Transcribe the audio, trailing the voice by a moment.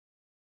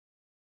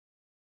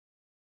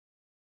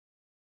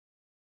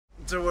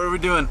So what are we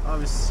doing?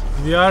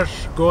 We are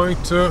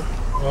going to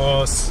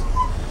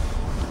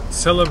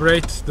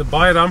celebrate the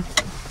Bayram,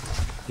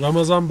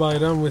 Ramazan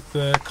Bayram, with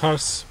the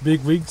Kars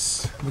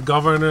bigwigs, the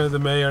governor, the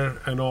mayor,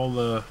 and all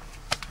the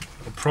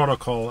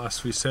protocol,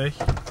 as we say.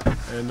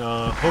 And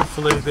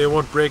hopefully they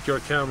won't break your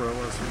camera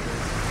once we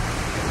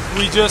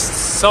go. We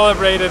just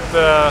celebrated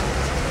the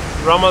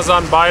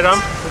Ramazan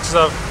Bayram, which is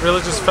a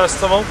religious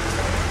festival,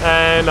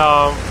 and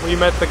we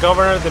met the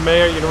governor, the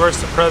mayor,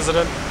 university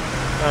president,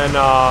 and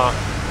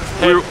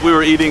we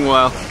were eating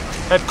while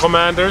head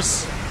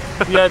commanders.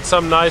 We had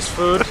some nice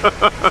food,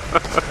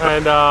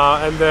 and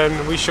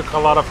then we shook a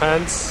lot of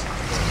hands.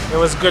 It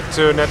was good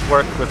to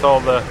network with all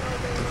the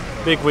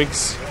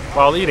bigwigs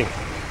while eating.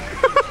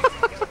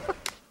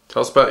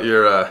 Tell us about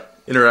your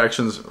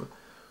interactions.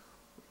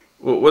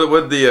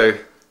 What did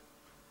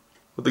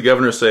the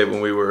governor say when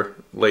we were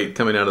late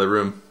coming out of the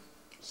room?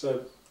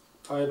 Said,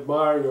 I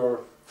admire your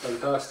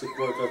fantastic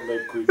work at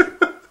Lake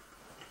Quito.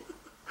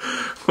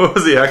 What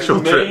was the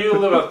actual May you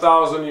live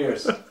 1,000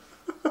 years. Okay,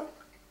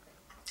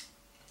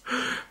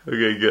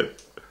 good.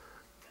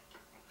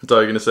 That's all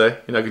you're gonna say?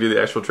 You're not gonna do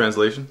the actual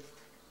translation?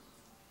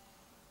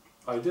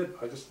 I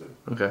just did.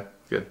 Okay,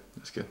 good.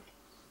 That's good.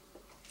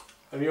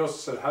 And he also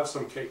said, have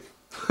some cake.